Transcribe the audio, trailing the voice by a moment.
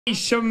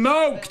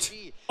Smoked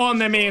on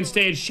the main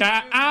stage,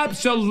 chat.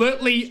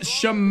 Absolutely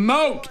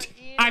smoked.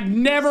 I've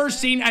never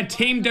seen a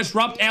team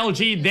disrupt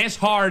LG this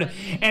hard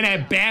in a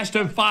best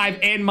of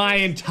 5 in my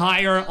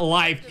entire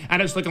life. And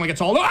it's looking like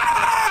it's all...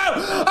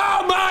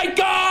 Oh my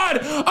God!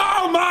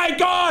 Oh my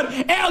God!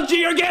 LG,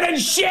 you're getting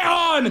shit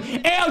on!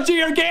 LG,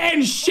 you're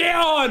getting shit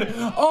on!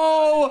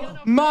 Oh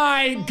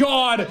my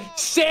God!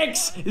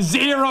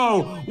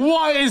 6-0.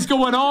 What is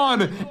going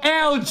on?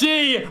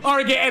 LG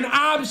are getting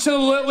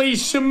absolutely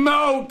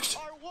smoked.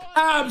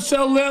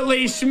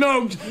 Absolutely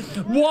smoked.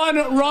 One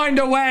round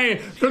away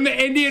from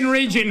the Indian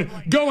region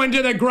going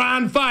to the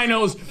grand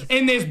finals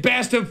in this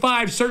best of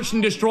 5 search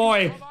and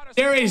destroy.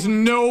 There is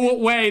no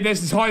way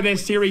this is how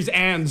this series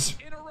ends.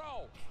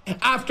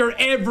 After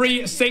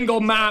every single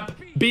map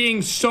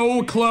being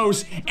so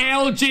close,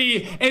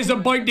 LG is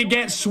about to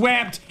get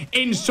swept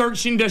in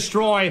search and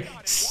destroy.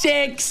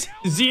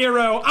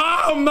 6-0.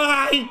 Oh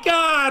my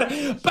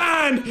God.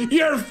 Band,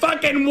 you're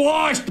fucking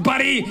washed,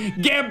 buddy.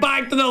 Get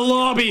back to the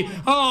lobby.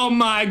 Oh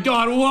my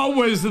God, what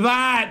was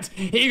that?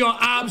 He got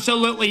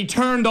absolutely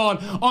turned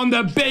on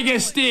the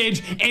biggest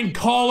stage in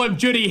Call of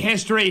Duty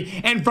history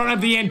in front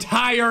of the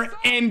entire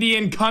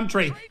Indian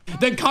country.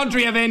 The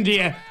country of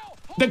India.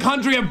 The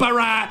country of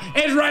Bharat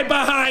is right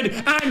behind,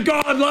 and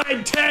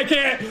Godly take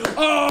it.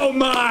 Oh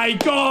my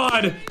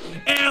God.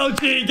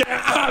 LG get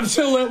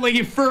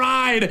absolutely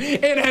fried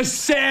in a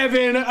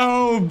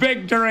 7-0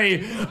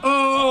 victory.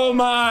 Oh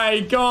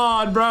my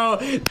God, bro.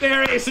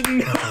 There is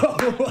no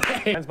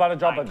way. It's about to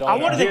drop a donut. I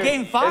wanted a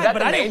game 5,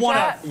 but I didn't want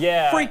a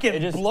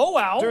freaking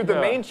blowout. Dude, the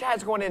main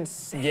chat's going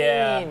insane.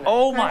 Yeah.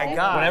 Oh my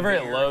God. Whenever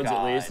it loads,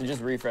 at least, it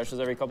just refreshes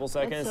every couple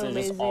seconds. So and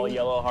it's just all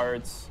yellow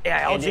hearts.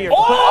 Yeah, LG.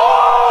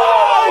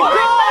 Oh my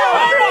God!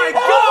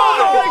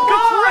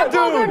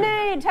 Dude.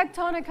 Grenade!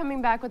 Tectonic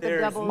coming back with the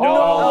double.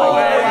 No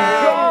way.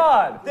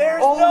 God.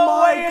 There's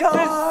no way it's a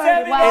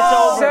 7. Wow. It's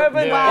over.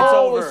 7-0.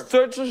 Wow. It's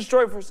search and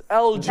destroy for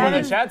LG. When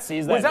the chat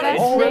sees that, Was that a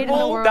Best raid in the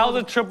triple? world. That was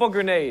a triple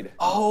grenade.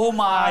 Oh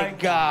my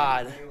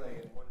God.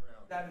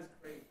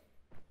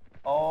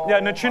 Oh yeah,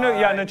 Neutrino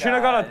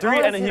got a 3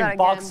 and see he that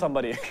boxed again.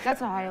 somebody.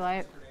 That's a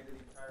highlight.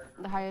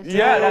 The highest.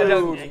 Yeah,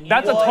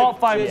 that's a top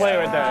 5 player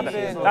right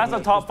there. That's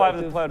a top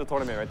 5 player of the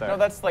tournament right there. No,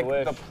 that's like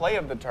the play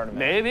of the tournament.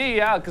 Maybe,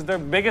 yeah, because they're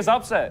biggest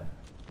upset.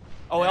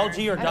 Oh,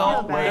 LG are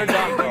done. They're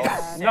done, bro.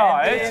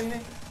 No,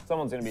 it's...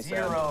 someone's gonna be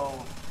sad. Oh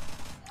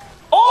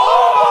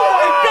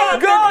my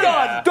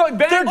God!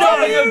 They're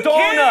dropping a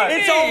donut.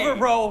 It's over,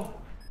 bro.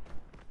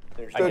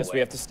 I guess we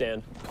have to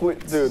stand.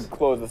 Dude,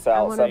 close this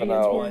out.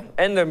 7-0.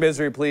 End their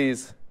misery,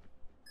 please.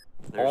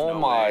 Oh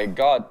my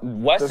God.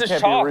 West This is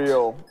can't chalked. be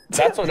real.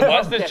 That's what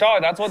West is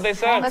chalked. That's what they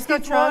said. Let's go,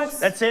 Trunks.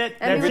 That's it.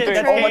 And That's with it.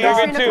 the trade, God.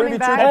 Trina coming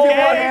back. That's Over it.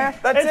 there.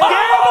 That's it.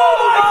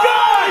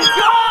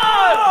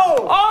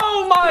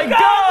 Oh my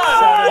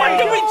God! What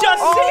did we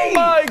just see? Oh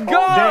my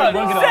God!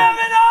 7-0!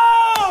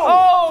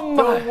 Oh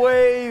my! The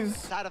waves.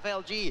 Side of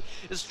LG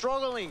is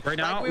struggling. Right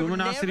now,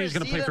 Luminosity is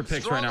going to play for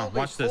picks right now.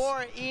 Watch this.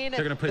 They're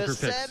going to play for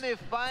picks.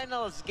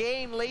 Semi-finals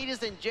game,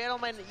 ladies and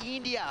gentlemen,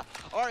 India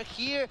are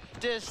here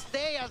to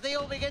stay as they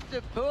all begin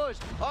to push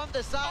on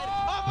the side.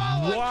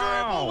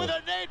 Wow. With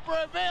a nade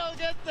prevail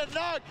gets the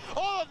knock.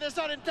 All of a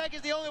sudden, Tech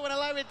is the only one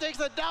alive. He takes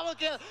the double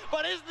kill,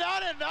 but it's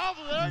not enough.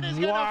 Learn is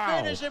going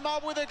to finish him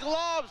up with the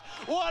gloves.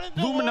 What in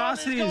the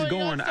Luminosity world is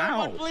going on?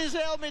 out. Someone please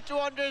help me to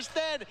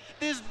understand.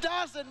 This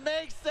doesn't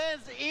make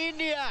sense.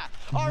 India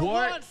are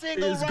What one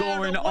single is round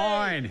going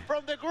away on?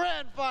 from the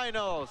grand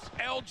finals.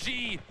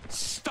 LG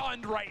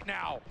stunned right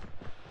now.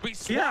 We Yeah,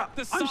 swapped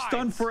the I'm sides.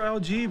 stunned for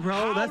LG, bro.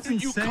 How That's do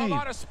you insane. come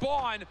out of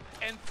spawn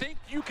and think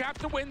you have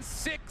to win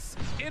 6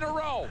 in a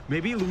row?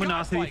 Maybe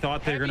Luminosity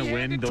thought they're going to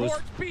win those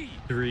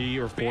 3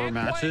 or 4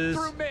 matches.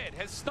 Through mid,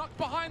 has snuck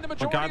behind the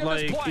But majority of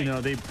his Godlike, play. you know,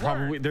 they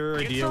probably, their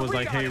Gets idea a was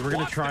like, read on hey, it. we're going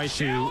Watch to try the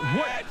to... challenge.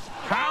 What?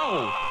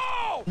 How?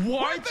 Oh!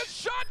 What? With the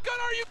shotgun,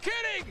 are you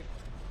kidding?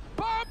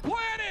 Bomb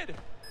planted!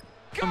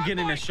 I'm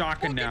getting a Godlike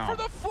shotgun looking now. for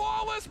the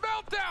flawless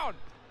meltdown.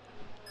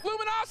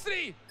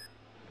 Luminosity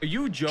Are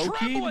you joking?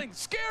 trembling,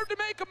 scared to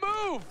make a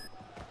move.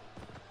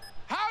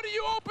 How do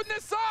you open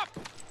this up?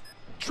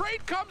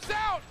 Trade comes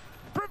out.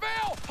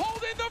 Prevail,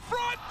 holding the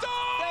front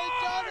door. They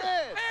done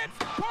it. It's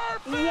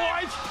perfect.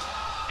 What?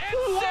 And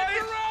What?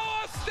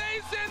 Cinderella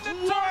stays in the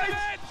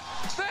tournament.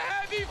 The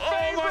heavy favorite.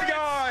 Oh my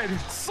God.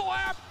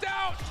 Slapped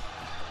out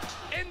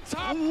in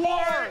top 4.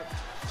 What?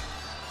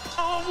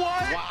 Oh,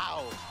 what?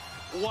 Wow,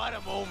 what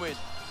a moment.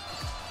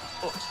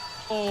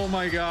 Oh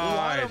my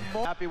God.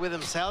 Happy with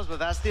themselves, but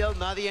that's still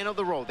not the end of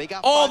the road. They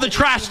got All the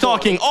trash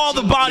talking, all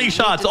the body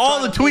shots,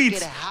 all the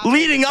tweets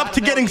leading up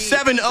to getting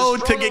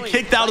 7-0 to get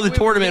kicked out of the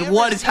tournament.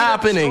 What is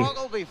happening?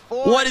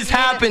 What is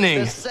happening?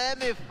 The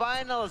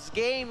semi-finals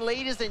game,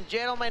 ladies and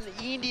gentlemen,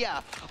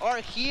 India are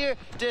here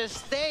to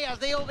stay as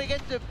they all begin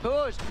to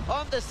push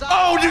on the side.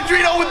 Oh,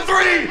 Neutrino with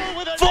 3,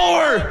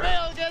 4.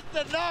 Gets the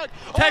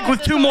Tech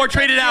with 2 more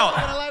traded out.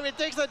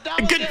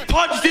 Get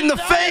punched in the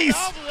face.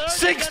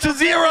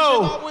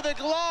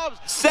 6-0.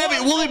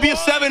 7. Will it be a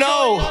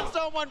 7-0?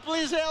 Someone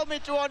please help me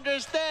to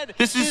understand.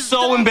 This is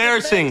so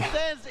embarrassing.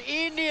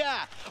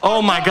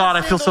 Oh my God,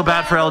 I feel so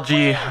bad for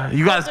LG.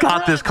 You guys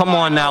got this. Come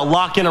on now.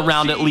 Lock in a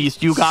round at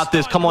least. You got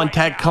this. Come on,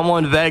 Tech. Come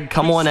on, Veg.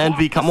 Come on,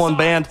 Envy. Come on,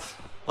 Band.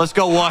 Let's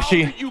go,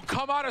 Washi. You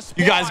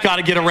guys got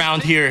to get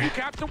around here. You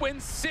have to win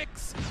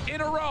 6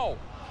 in a row.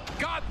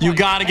 You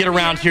got to get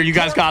around here. You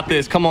guys got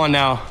this. Come on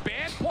now.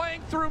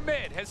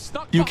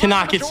 You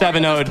cannot get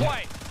 7-0'd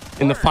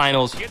in the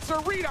finals.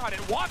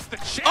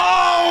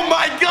 Oh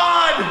my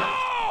God!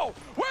 Oh,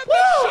 with the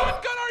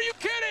shotgun, are you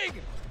kidding?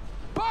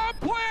 Bomb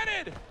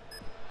planted.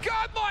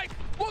 Godlike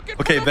looking.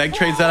 Okay, Veg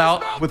trades that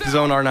out with his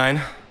own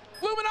R9.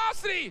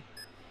 Luminosity.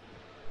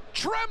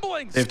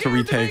 Trembling. They have to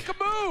retake. Make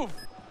a move.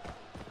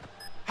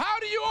 How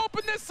do you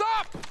open this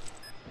up?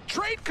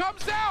 Trade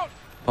comes out.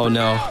 Oh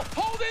no.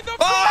 Holding the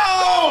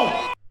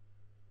oh!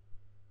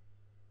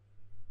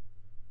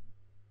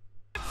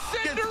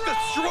 Gets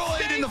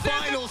destroyed in the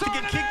finals to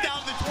get kicked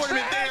out of the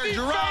tournament there.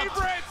 Dropped.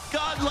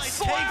 Godlike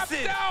takes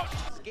it.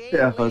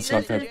 Yeah, that's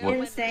not that one.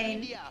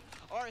 Insane.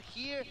 Are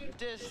here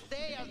to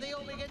stay as they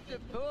only get to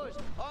push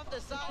on the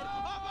side.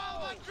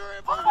 Oh,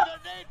 triple with a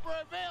nade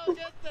prevail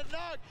gets the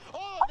knock.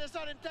 All of a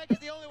sudden, Tech is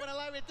the only one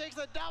alive. It takes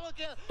the double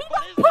kill,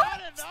 but it's not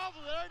enough.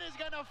 Lurd is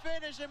gonna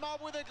finish him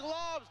up with the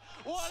gloves.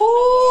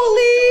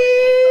 Holy!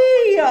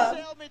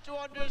 Help me to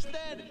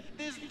understand.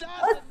 This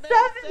doesn't make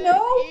sense.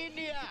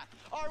 India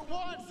are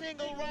one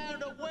single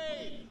round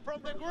away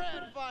from the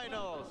grand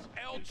finals.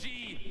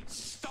 LG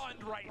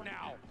stunned right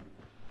now.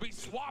 We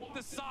swapped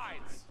the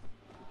sides.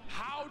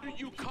 How do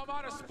you come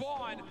out of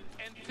spawn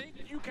and think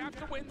you have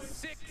to win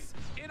 6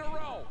 in a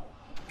row?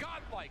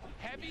 Godlike,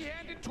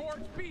 heavy-handed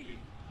towards B.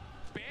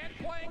 Band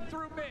playing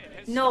through mid.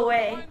 Has no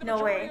way, the no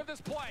way. Of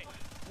this play.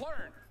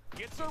 Learn,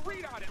 gets a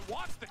read on it,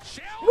 wants the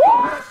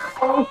challenge.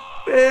 Oh,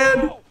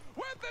 man.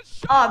 With the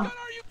shotgun,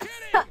 are you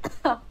kidding?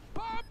 Bomb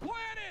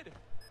planted.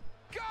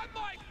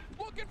 Godlike,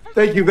 looking for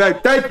Thank you,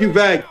 Veg. Thank you,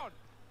 Veg.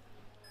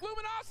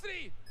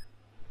 Luminosity,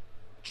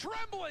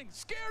 trembling,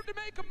 scared to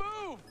make a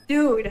move.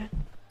 Dude.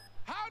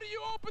 How do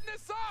you open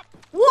this up?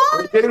 What?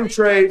 We're getting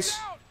trades.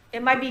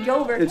 It might be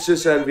over. It's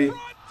just Envy. It's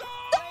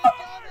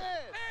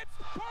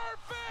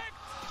perfect.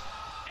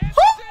 And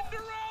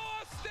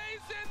Cinderella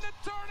stays in the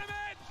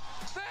tournament.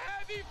 The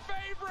heavy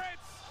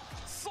favorites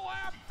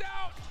slapped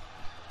out.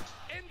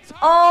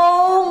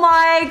 Oh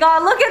my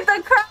God! Look at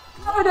the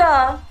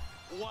crowd.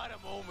 What a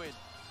moment.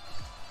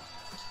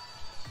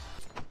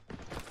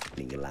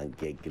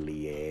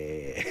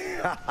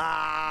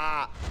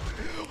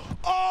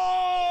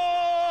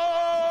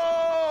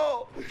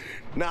 Oh!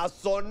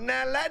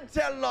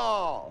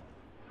 Nasoneletelo!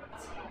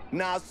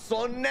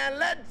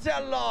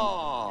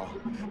 Nasoneletelo!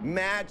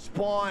 Match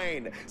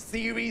point!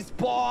 Series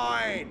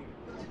point!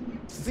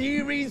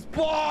 Series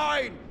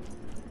point!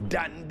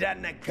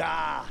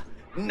 Dandanaka!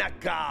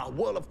 Naka!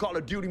 World of Call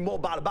of Duty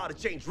Mobile about to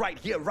change right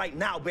here, right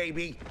now,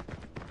 baby!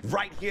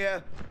 Right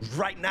here,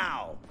 right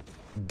now!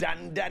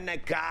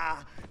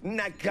 Dandanaka!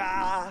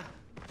 Naka!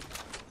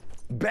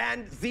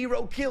 Band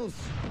 0 kills!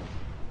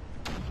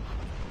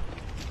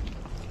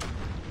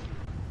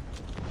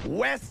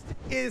 West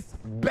is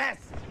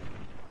best.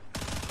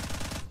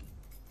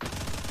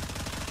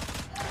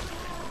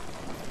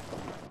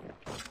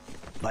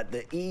 But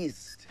the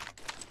East,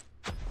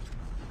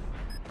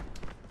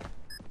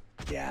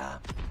 yeah,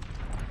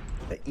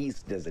 the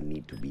East doesn't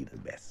need to be the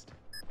best.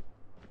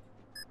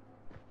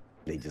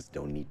 They just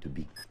don't need to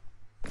be.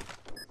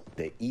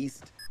 The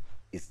East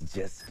is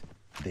just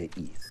the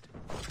East.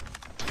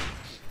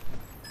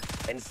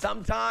 And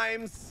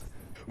sometimes,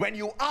 when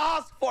you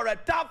ask for a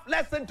tough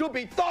lesson to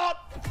be taught,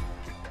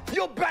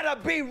 you better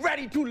be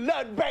ready to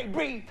learn,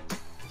 baby.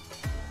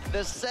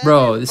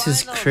 Bro, this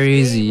is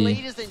crazy.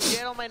 Ladies and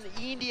gentlemen,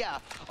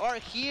 India are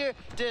here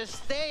to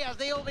stay as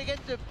they only get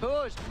to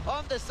push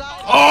on the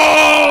side.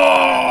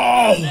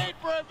 Oh! Nate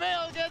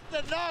Prevail gets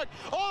the knock.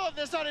 All of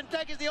a sudden,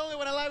 Tech is the only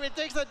one alive. It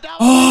takes the double.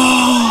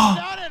 Oh!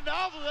 Not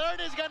enough.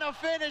 Lurd is gonna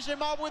finish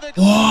him up with a.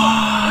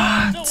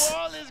 What? What the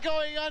world is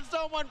going on?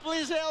 Someone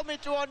please help me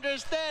to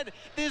understand.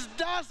 This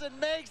doesn't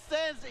make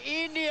sense.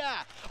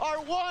 India are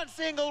one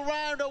single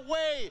round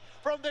away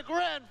from the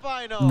grand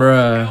final.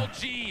 Bruh.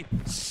 LG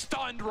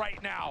stunned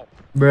right now.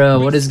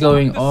 Bruh, what is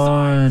going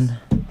on?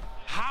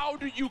 How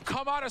do you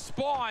come out of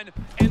spawn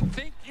and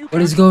think you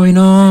What is going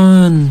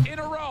on? in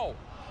a row?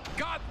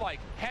 Godlike,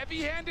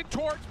 heavy-handed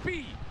towards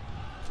B.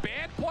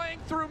 Band playing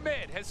through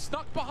mid, has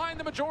snuck behind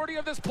the majority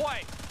of this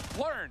play.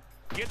 Learn,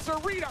 gets a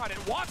read on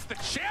it, wants the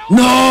challenge.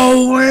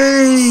 No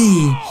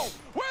way!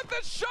 With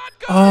the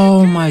shotgun.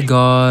 Oh my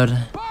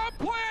God. Bomb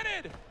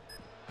planted.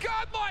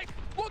 Godlike,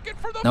 looking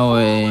for the No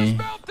way.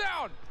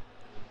 meltdown.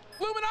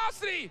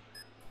 Luminosity,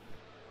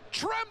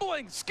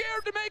 trembling,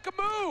 scared to make a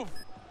move.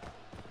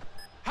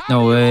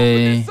 No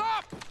way.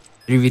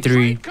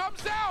 3v3.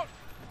 Comes out.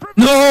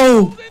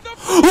 No!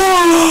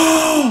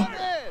 Oh!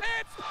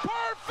 It's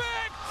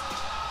perfect!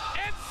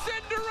 And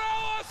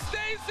Cinderella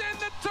stays in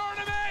the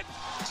tournament!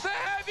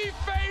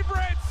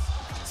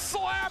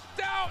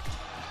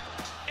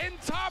 in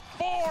top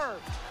 4.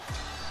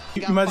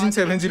 Imagine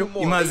 7-0.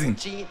 Imagine.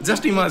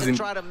 Just imagine.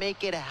 Try to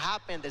make it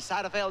happen. The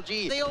side of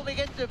LG. They only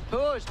get to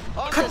push.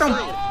 खत्म.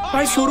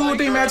 भाई शुरू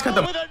होते ही match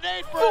खत्म.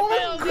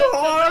 Oh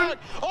God!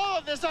 All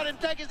of a sudden,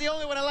 Tech is the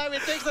only one alive.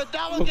 It takes the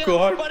double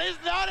kill, but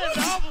it's not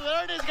enough.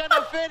 Learn is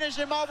gonna finish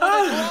him off with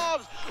the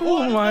gloves.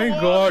 Oh my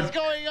God! What's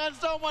going on?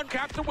 Someone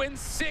have to win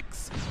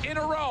 6 in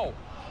a row.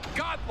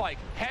 Godlike,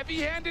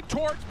 heavy-handed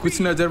towards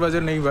कुछ नजर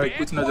buzzer नहीं भाई,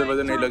 कुछ नजर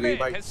buzzer नहीं लगी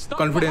भाई.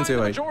 Confidence है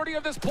भाई. Majority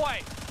of this play.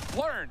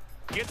 Learn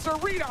gets a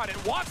read on it.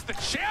 Wants the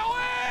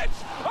challenge.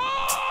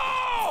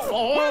 Oh!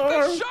 With the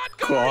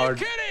shotgun. Are you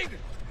kidding?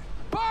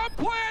 Bomb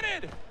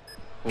planted.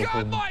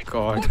 Godlike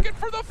looking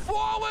for the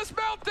flawless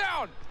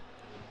meltdown.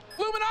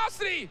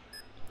 Luminosity.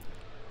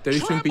 तेरी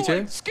stream पीछे.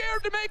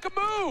 Scared to make a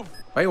move.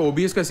 भाई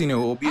OBS का scene है,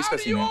 OBS का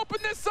scene है.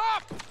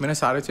 मैंने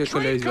सारे check कर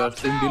लिया इस बार.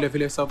 स्ट्रीम डिले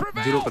फिले सब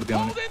 0 कर दिया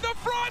मैंने.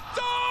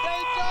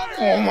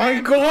 Oh my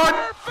God!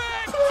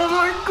 Oh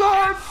my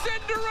God!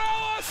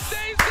 Cinderella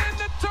stays in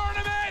the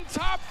tournament.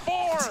 Top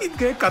 4. जीत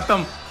गए,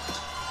 खत्म.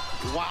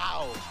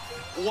 Wow!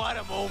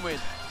 What a moment!